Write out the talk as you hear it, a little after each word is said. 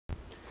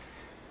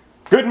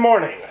Good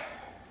morning.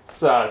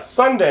 It's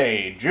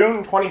Sunday,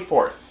 June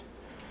 24th.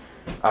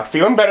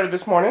 Feeling better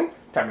this morning.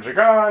 Temperature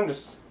gone,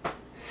 just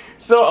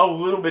still a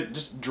little bit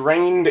just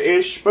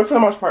drained-ish, but for the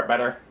most part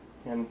better.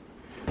 And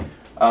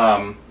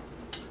I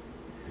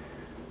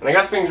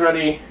got things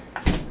ready.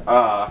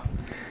 Got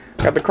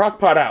the crock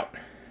pot out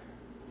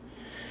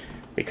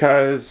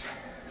because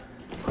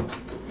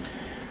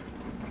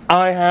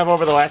I have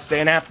over the last day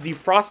and a half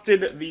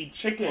defrosted the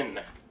chicken.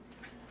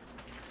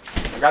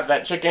 I got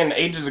that chicken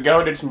ages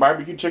ago, did some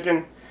barbecue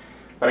chicken,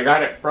 but I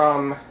got it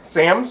from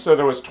Sam's, so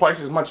there was twice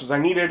as much as I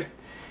needed,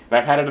 and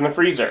I've had it in the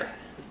freezer.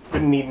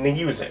 Been needing to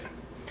use it.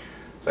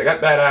 So I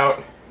got that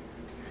out.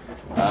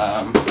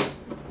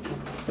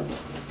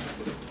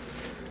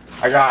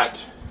 I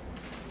got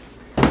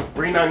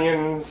green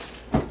onions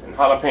and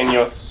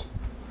jalapenos.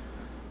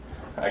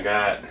 I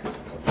got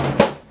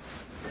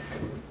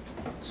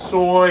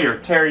soy or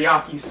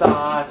teriyaki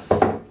sauce.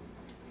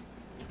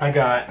 I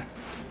got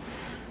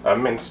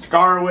minced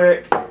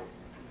garlic,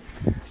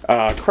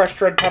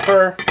 crushed red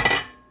pepper,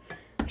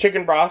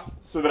 chicken broth,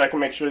 so that I can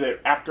make sure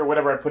that after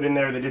whatever I put in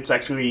there that it's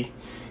actually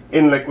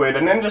in liquid,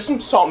 and then just some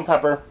salt and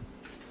pepper.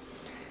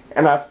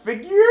 And I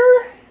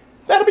figure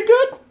that'll be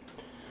good.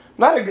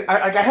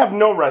 I have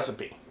no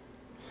recipe.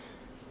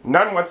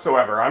 None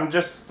whatsoever. I'm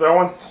just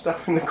throwing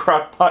stuff in the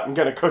crock pot and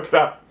gonna cook it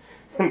up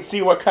and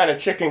see what kind of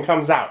chicken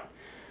comes out.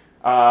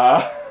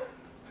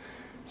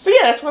 So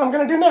yeah, that's what I'm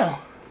gonna do now.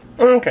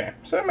 Okay,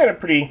 so I made a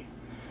pretty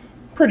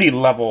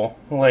level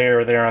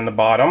layer there on the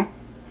bottom.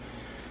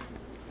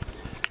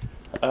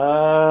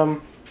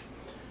 Some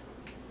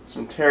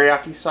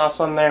teriyaki sauce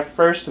on there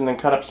first, and then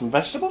cut up some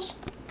vegetables.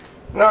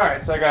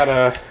 Alright, so I got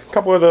a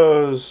couple of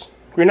those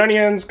green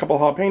onions, a couple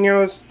of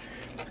jalapenos.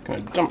 Just gonna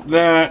dump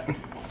that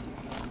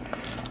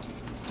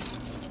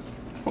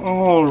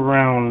all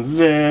around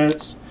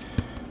this.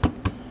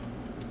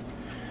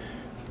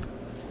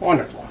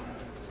 Wonderful.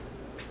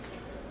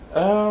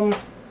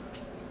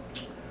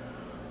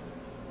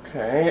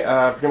 Okay,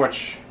 pretty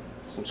much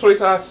some soy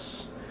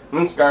sauce,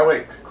 minced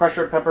garlic, crushed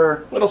red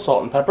pepper, little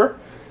salt and pepper.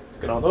 Let's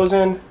get all those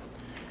in.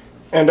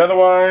 And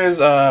otherwise,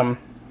 I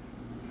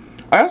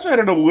also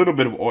added a little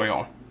bit of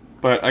oil,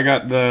 but I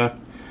got the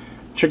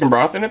chicken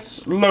broth, and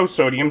it's low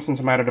sodium since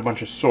I'm added a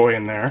bunch of soy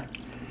in there.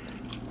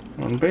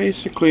 And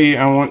basically,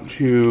 I want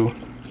to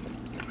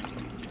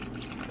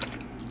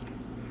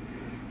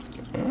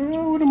a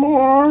little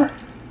more.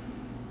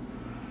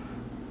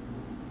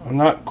 I'm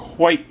not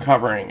quite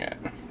covering it.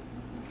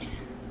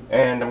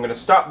 And I'm going to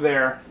stop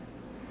there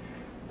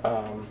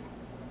and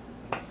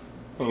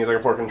use like a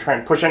fork and try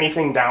and push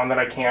anything down that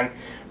I can.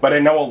 But I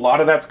know a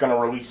lot of that's going to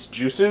release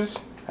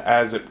juices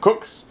as it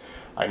cooks.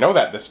 I know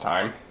that this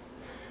time.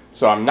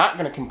 So I'm not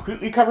going to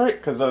completely cover it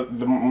because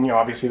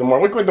obviously the more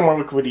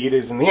liquidy it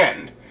is in the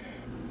end.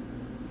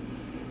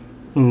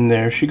 And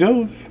there she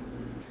goes.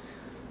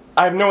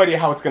 I have no idea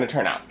how it's going to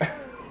turn out.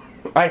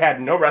 I had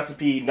no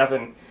recipe,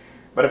 nothing.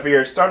 But if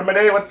you're starting my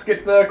day, let's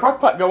get the crock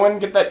pot going,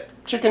 get that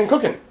chicken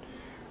cooking.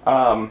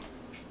 And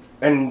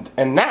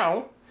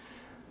now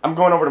I'm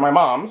going over to my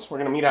mom's. We're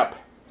gonna meet up,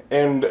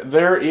 and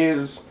there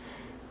is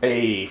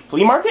a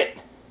flea market,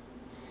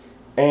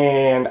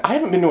 and I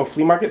haven't been to a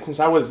flea market since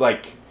I was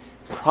like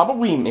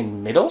probably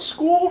in middle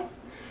school.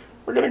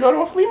 We're gonna go to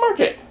a flea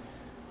market.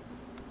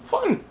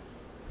 Fun.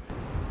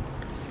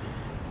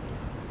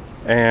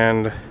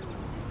 And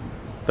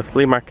the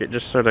flea market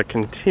just sort of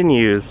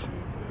continues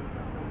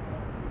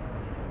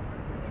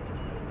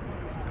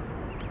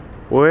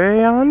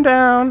way on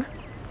down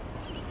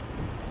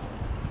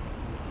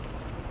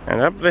and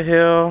up the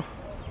hill.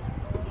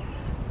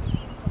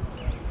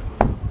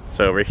 It's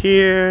over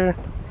here.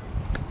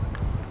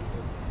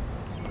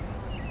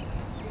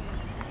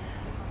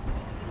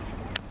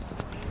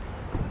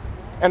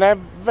 And I have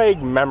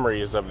vague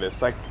memories of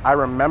this. Like, I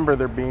remember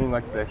there being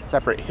like the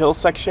separate hill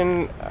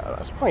section. I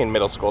was probably in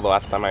middle school the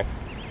last time I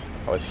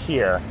was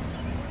here.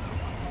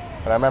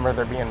 But I remember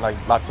there being like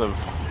lots of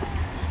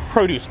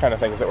produce kind of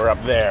things that were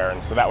up there,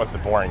 and so that was the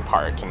boring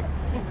part. And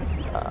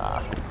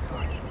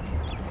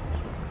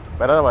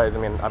but otherwise, I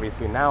mean,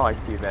 obviously now I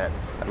see that.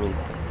 I mean,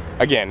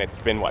 again, it's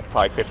been what,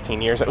 probably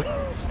 15 years at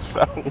least.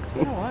 So it's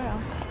been a while.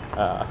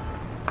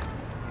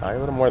 Probably a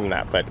little more than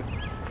that, but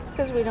it's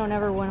because we don't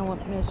ever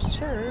want to miss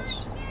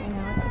church. You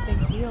know, it's a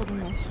big deal to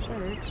miss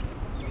church,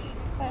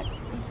 but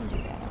you can do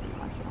that every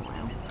once in a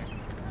while.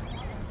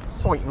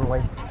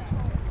 certainly.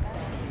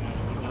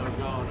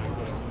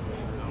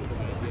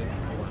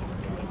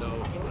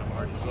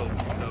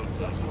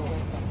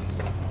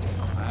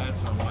 I had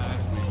some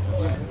last week.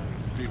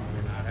 People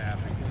were not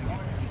happy.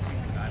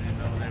 I didn't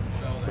know they were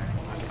so there.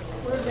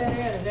 Where's that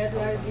at? Is that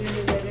right at the end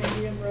of that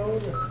Indian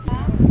road?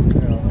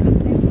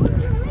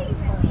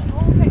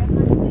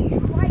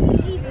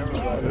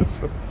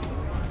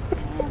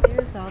 Oh,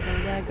 there's all the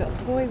Lego.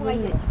 Boy,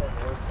 wouldn't it?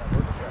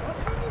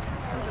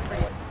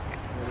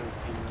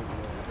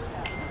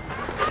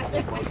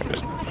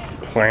 Just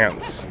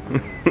plants.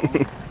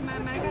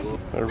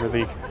 They're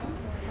really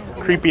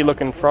creepy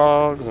looking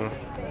frogs and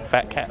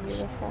fat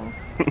cats.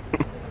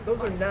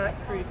 Those are not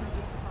creepy.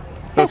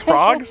 Those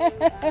frogs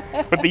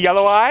with the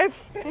yellow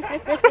eyes?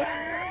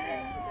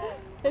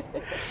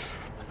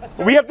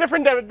 We have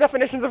different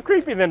definitions of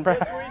creepy then, Brett.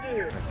 Yes, we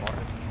do.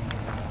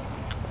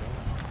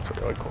 It's a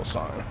really cool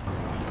song.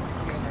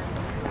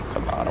 It's a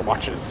lot of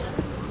watches.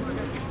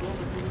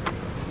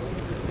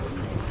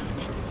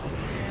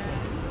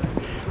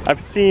 I've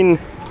seen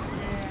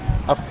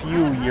a few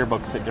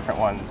yearbooks at different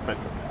ones, but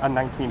a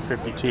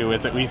 1952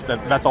 is at least,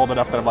 that's old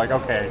enough that I'm like,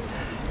 okay,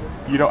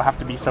 you don't have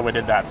to be so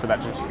into that for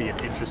that to just be an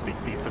interesting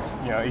piece of,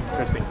 you know,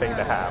 interesting thing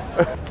to have.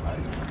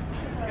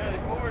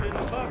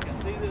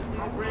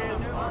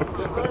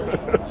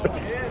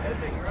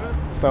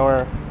 So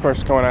we're, of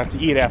course, going out to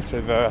eat after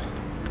the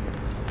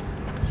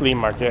flea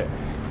market.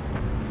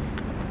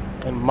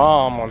 And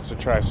Mom wants to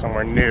try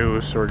somewhere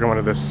new, so we're going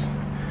to this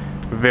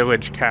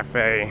village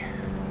cafe.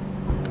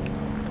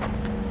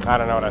 I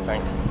don't know what I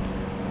think.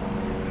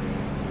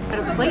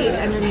 A plate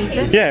underneath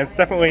it. Yeah, it's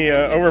definitely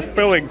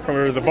overfilling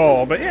for the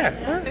bowl, but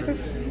yeah,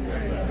 it's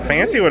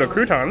fancy little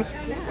croutons.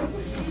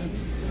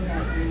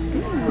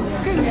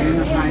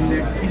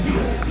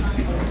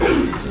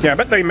 Yeah, I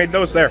bet they made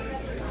those there.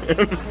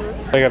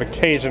 They got a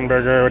Cajun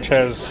burger, which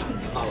has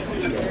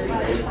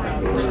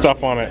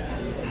stuff on it.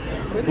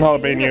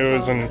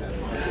 Jalapenos and...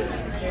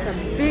 It's a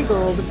big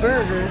old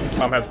burger.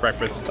 Mom has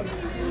breakfast.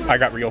 I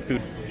got real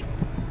food.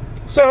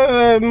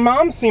 So,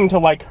 Mom seemed to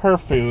like her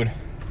food.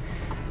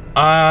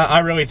 I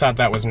really thought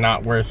that was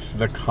not worth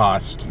the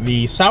cost.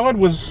 The salad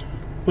was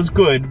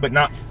good, but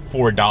not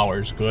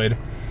 $4 good.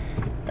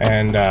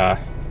 And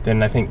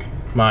then I think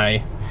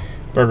my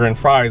burger and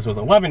fries was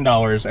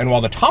 $11. And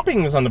while the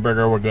toppings on the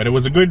burger were good, it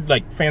was a good,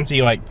 like,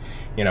 fancy, like,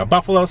 you know,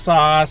 buffalo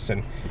sauce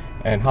and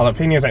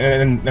jalapenos,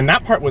 and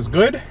that part was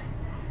good.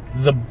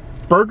 The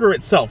burger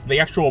itself, the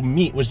actual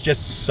meat, was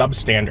just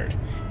substandard.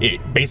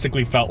 It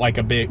basically felt like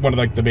a big, one of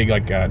like the big,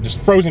 like just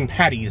frozen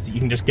patties that you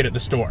can just get at the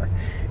store.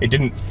 It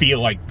didn't feel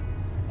like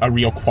a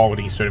real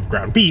quality sort of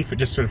ground beef. It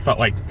just sort of felt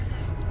like,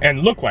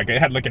 and looked like it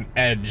had like an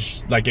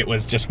edge, like it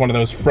was just one of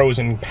those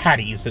frozen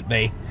patties that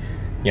they,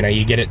 you know,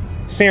 you get at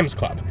Sam's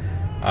Club.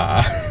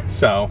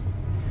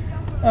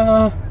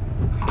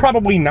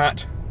 Probably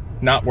not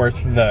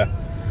worth the,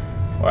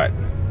 what,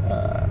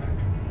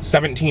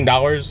 $17,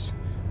 $18,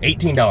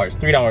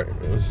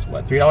 $3, it was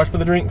what, $3 for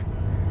the drink?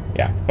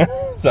 Yeah,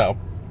 so,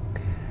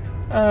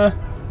 yeah.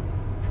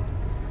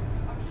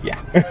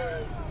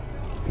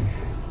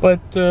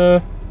 But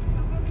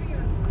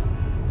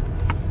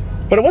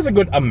it was a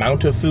good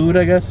amount of food,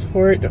 I guess,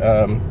 for it.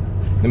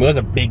 It was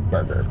a big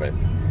burger, but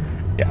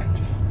yeah,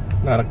 just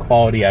not a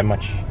quality I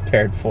much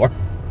cared for.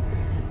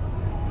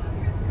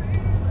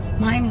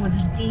 Mine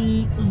was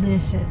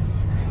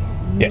delicious.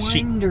 Yeah,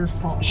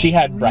 wonderful. She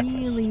had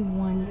breakfast. Really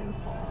wonderful.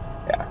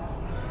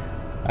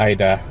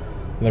 Yeah.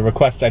 The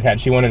request I'd had,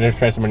 she wanted to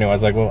try something new. I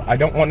was like, well, I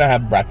don't want to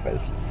have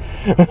breakfast.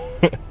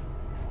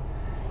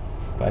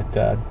 But,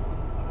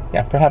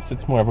 yeah, perhaps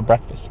it's more of a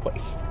breakfast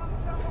place.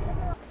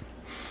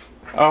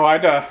 Oh,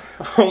 I'd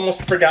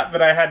almost forgot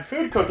that I had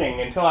food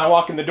cooking until I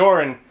walk in the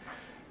door and...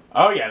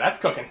 Oh, yeah, that's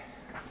cooking.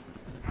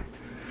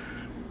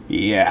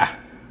 Yeah,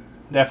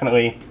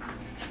 definitely.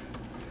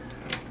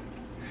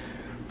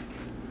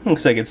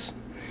 Looks like it's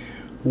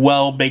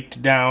well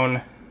baked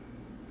down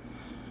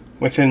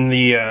within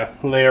the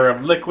layer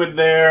of liquid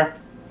there.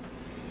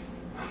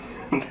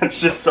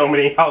 That's just so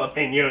many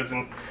jalapenos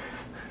and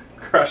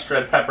crushed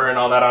red pepper and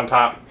all that on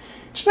top.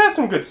 It should have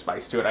some good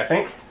spice to it, I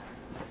think.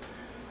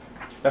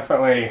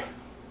 Definitely.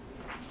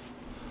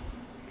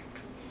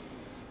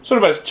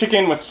 Sort of as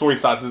chicken with soy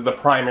sauce is the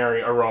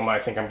primary aroma I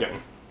think I'm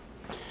getting.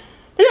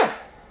 But yeah,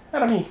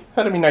 that'll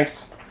be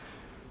nice.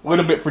 A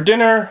little bit for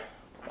dinner,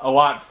 a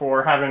lot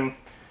for having.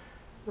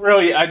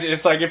 Really, I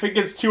just like if it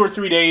gets 2 or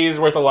 3 days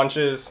worth of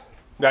lunches,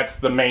 that's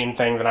the main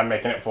thing that I'm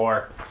making it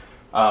for.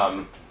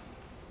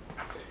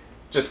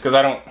 Just because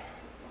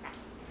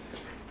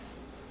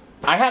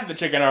I had the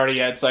chicken already.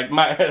 It's like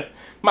might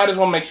as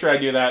well make sure I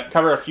do that.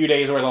 Cover a few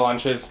days worth of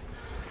lunches.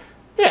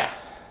 Yeah,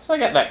 so I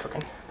got that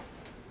cooking.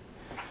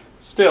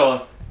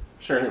 Still,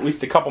 sure, at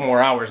least a couple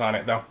more hours on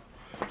it though.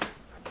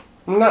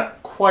 I'm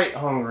not quite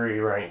hungry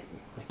right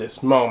at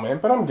this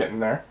moment, but I'm getting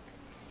there.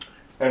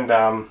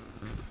 And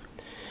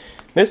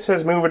this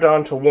has moved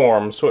on to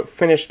warm, so it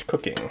finished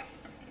cooking.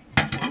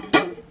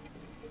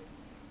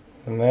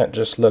 And that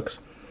just looks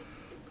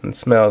and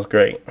smells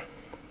great.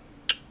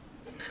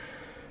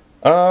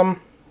 There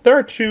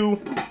are two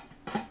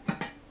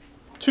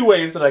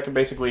ways that I can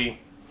basically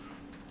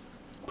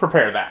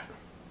prepare that.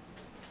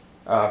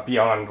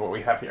 Beyond what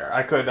we have here.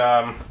 I could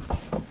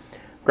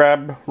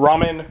grab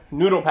ramen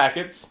noodle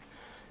packets,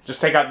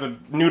 just take out the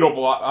noodle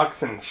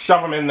blocks and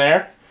shove them in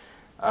there.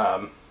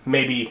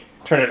 Maybe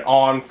turn it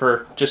on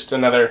for just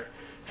another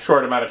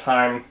short amount of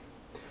time,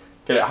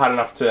 get it hot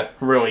enough to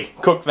really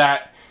cook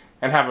that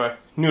and have a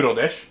noodle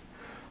dish.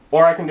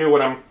 Or I can do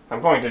what I'm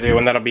going to do,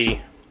 and that'll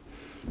be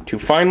to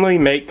finally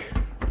make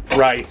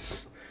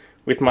rice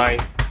with my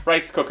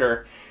rice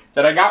cooker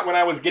that I got when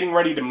I was getting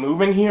ready to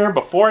move in here,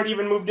 before I'd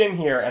even moved in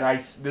here, and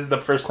this is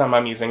the first time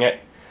I'm using it.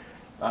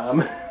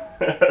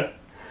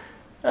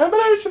 But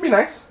it should be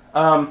nice.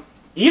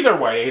 Either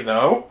way,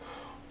 though,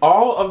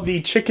 all of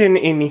the chicken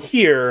in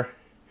here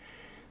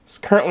is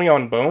currently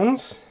on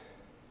bones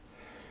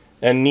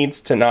and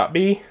needs to not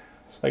be.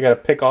 So I gotta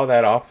pick all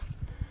that off,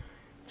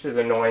 which is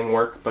annoying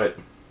work, but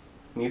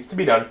needs to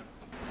be done.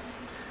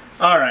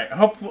 All right,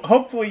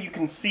 hopefully you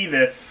can see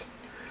this.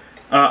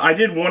 I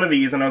did one of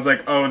these and I was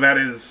like, oh, that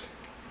is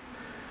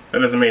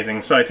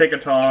amazing. So I take a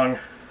tong,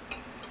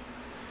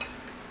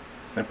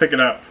 I pick it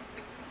up,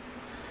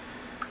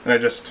 and I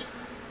just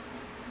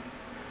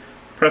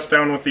press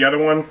down with the other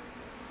one.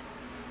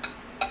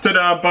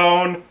 Ta-da,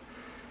 bone!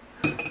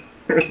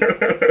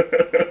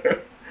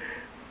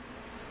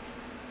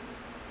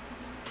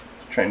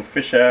 Try and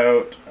fish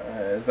out.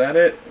 Is that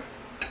it?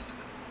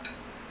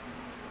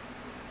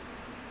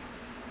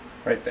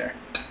 Right there.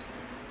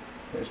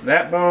 There's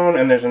that bone,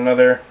 and there's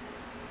another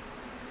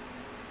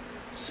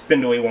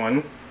spindly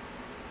one.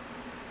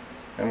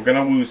 I'm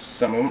gonna lose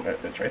some of them.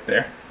 It's right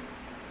there.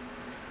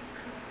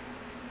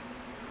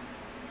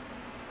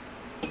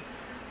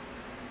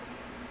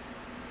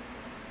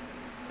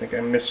 I think I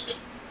missed.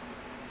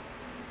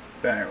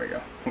 There we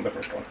go. From the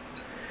first one.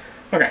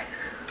 Okay.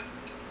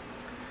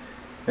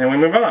 Then we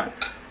move on.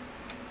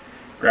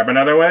 Grab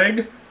another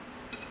leg.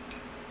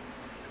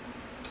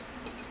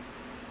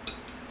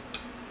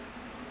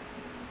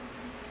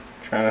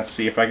 Trying to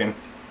see if I can.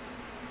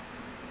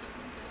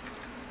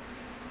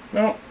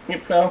 No,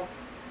 it fell.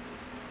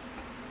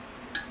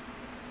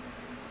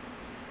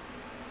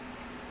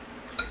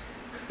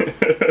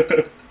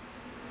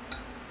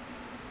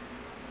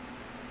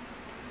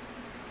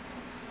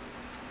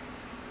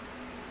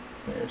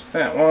 There's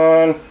that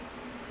one.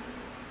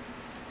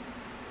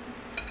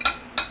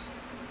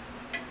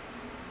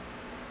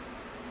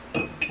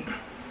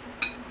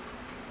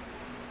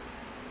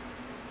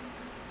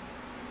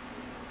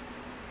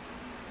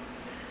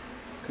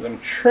 Because I'm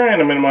trying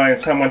to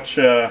minimize how much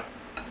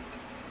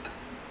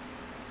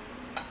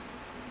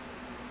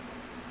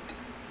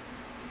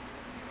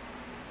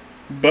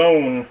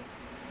bone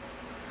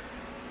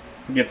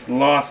gets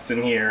lost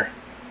in here.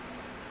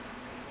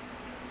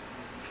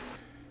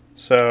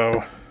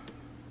 So,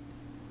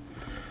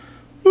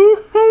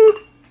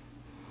 woohoo!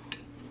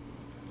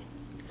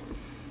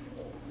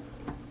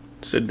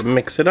 Said to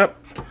mix it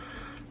up.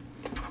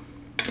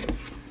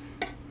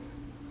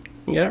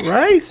 You got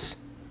rice.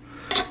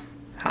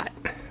 Hot.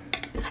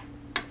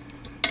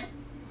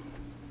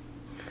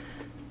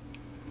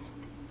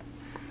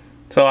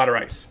 It's a lot of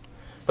rice,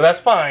 but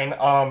that's fine.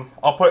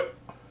 I'll put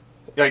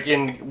like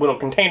in little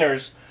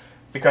containers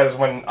because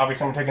when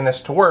obviously I'm taking this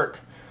to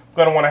work, I'm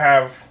gonna want to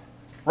have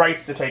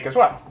rice to take as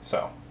well.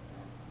 So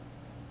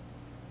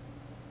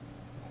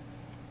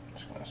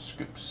just gonna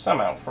scoop some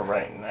out for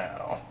right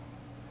now.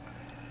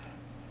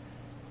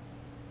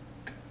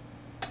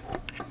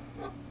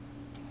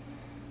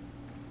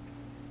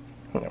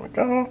 There we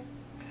go.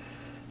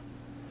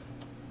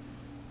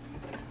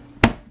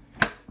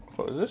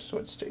 Close this so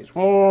it stays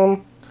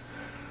warm.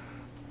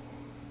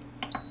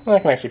 I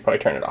can actually probably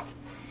turn it off.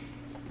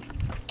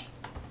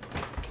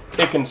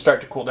 It can start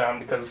to cool down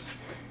because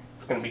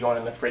it's going to be going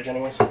in the fridge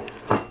anyways.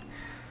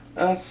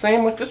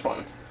 Same with this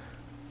one.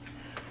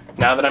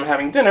 Now that I'm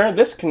having dinner,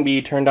 this can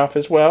be turned off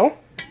as well.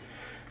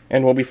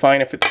 And we'll be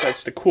fine if it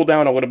starts to cool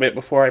down a little bit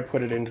before I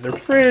put it into the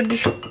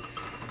fridge.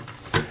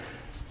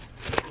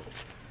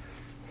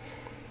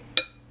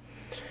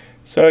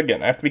 So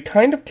again, I have to be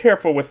kind of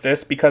careful with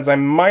this because I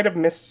might have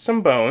missed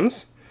some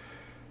bones.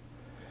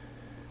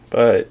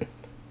 But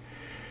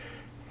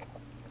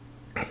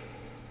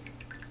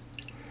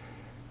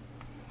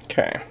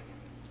okay.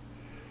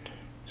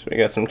 So we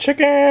got some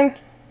chicken.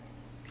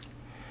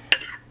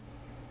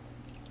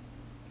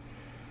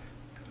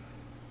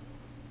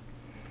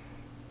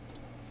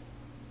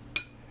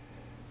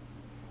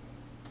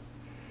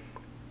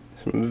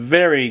 Some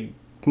very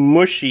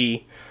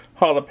mushy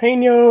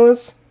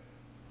jalapenos.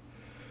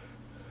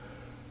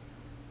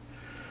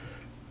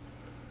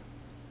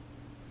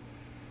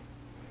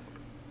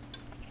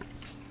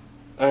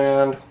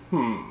 And,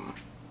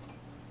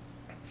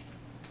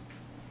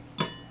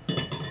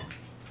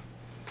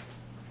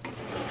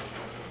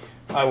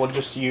 I will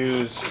just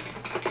use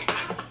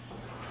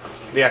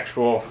the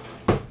actual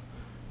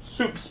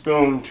soup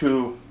spoon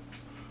to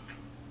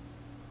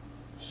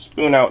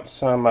spoon out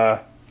some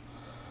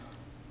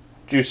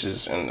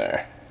juices in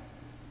there.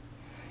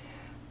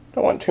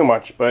 Don't want too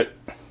much, but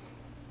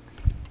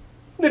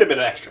a little bit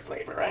of extra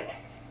flavor, right?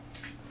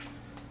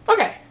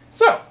 Okay,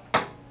 so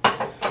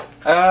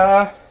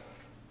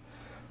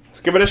let's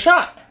give it a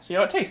shot, see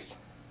how it tastes.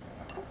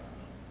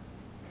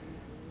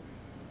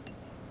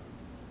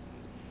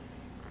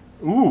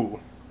 Ooh.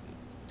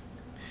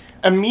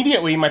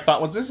 Immediately my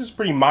thought was this is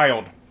pretty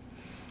mild,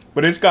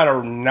 but it's got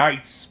a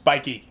nice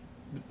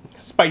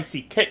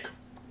spicy kick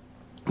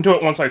to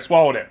it once I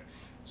swallowed it.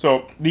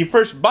 So the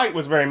first bite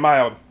was very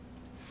mild,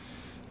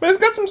 but it's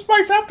got some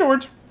spice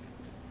afterwards.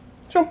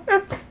 So,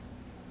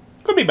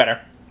 could be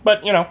better,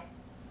 but you know,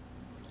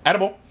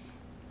 edible.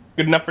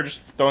 Good enough for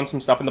just throwing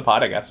some stuff in the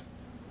pot, I guess.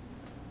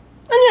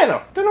 And yeah,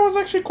 no, dinner was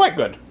actually quite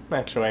good,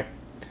 actually.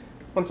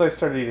 once I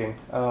started eating.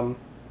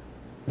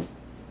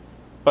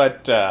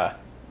 But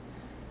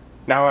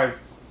now I've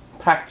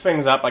packed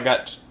things up. I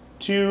got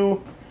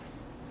 2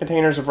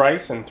 containers of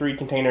rice and 3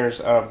 containers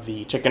of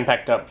the chicken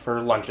packed up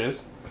for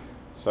lunches.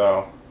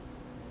 So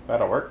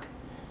that'll work.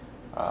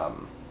 I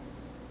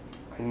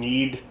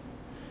need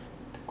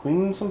to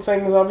clean some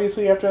things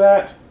obviously after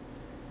that,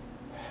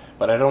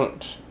 but I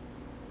don't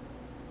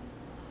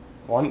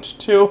want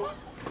to.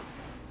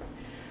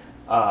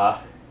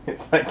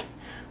 It's like,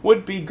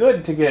 would be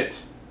good to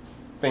get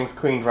things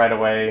cleaned right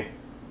away.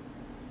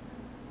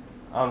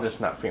 I'm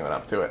just not feeling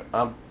up to it.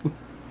 I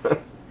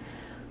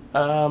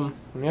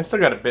still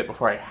got a bit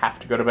before I have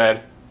to go to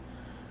bed.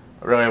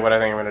 But really what I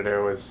think I'm going to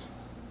do is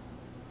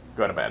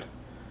go to bed.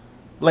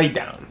 Lay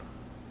down.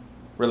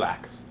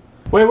 Relax.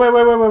 Wait.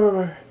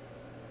 I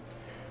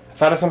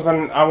thought of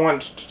something I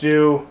want to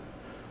do.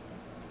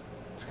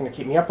 It's going to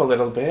keep me up a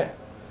little bit.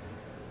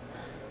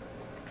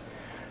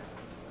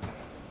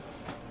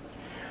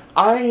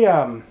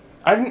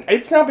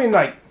 It's now been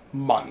like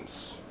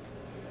months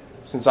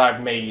since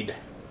I've made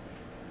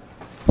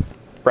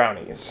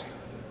brownies.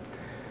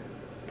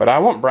 But I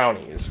want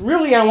brownies.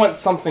 Really, I want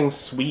something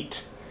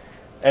sweet.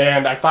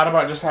 And I thought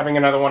about just having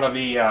another one of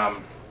the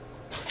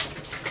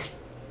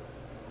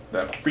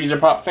freezer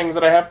pop things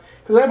that I have.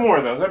 Because I have more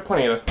of those. I have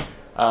plenty of those.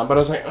 But I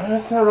was like, oh,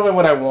 that's not really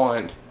what I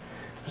want.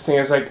 This thing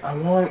is like, I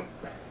want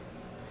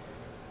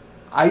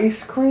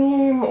ice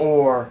cream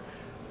or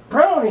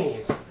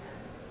brownies.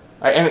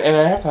 And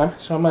I have time,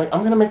 so I'm like,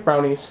 I'm gonna make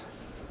brownies.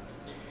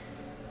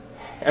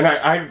 And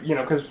I you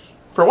know, because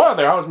for a while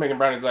there, I was making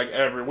brownies like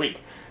every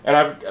week. And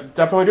I'm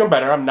definitely doing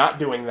better. I'm not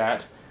doing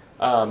that.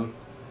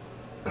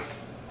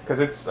 Because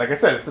it's, like I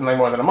said, it's been like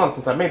more than a month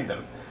since I made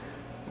them.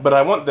 But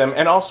I want them,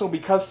 and also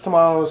because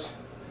tomorrow's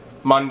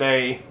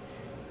Monday,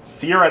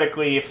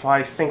 theoretically, if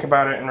I think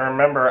about it and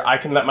remember, I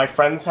can let my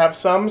friends have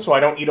some, so I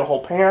don't eat a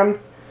whole pan.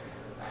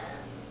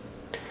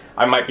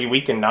 I might be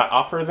weak and not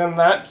offer them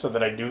that, so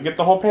that I do get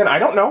the whole pan. I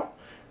don't know,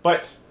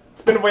 but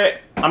it's been a way.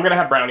 I'm gonna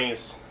have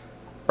brownies.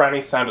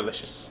 Brownies sound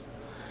delicious.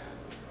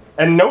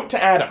 And note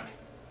to Adam,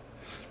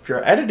 if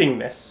you're editing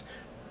this,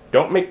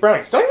 don't make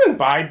brownies. Don't even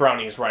buy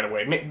brownies right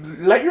away.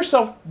 Let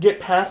yourself get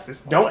past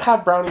this. Don't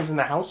have brownies in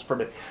the house for a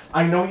bit.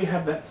 I know you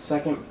have that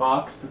second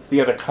box that's the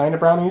other kind of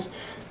brownies,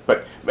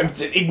 but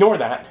ignore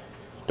that.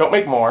 Don't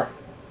make more.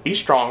 Be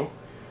strong.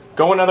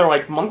 Go another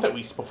like month at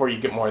least before you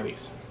get more of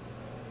these.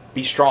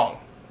 Be strong.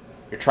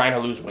 You're trying to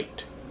lose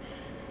weight.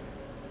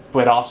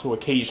 But also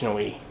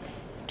occasionally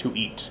to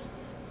eat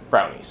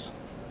brownies.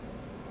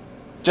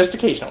 Just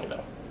occasionally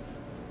though.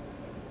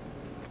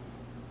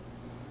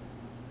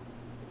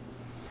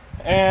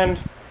 And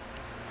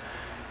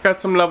got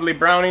some lovely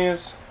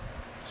brownies,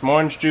 some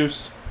orange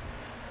juice.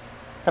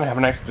 Gonna have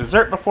a nice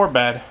dessert before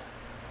bed.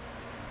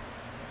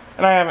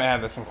 And I haven't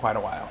had this in quite a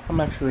while.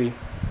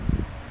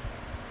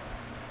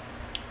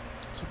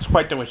 So it's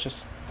quite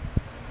delicious.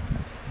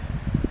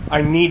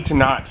 I need to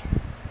not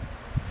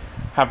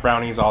have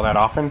brownies all that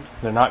often.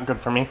 They're not good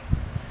for me.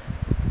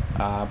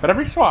 But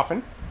every so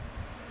often,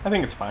 I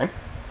think it's fine.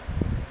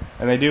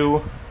 And they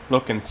do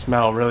look and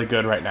smell really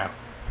good right now.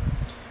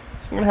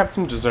 I'm gonna have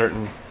some dessert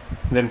and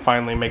then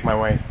finally make my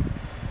way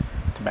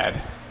to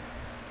bed.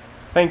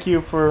 Thank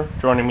you for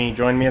joining me.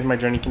 Join me as my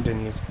journey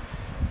continues.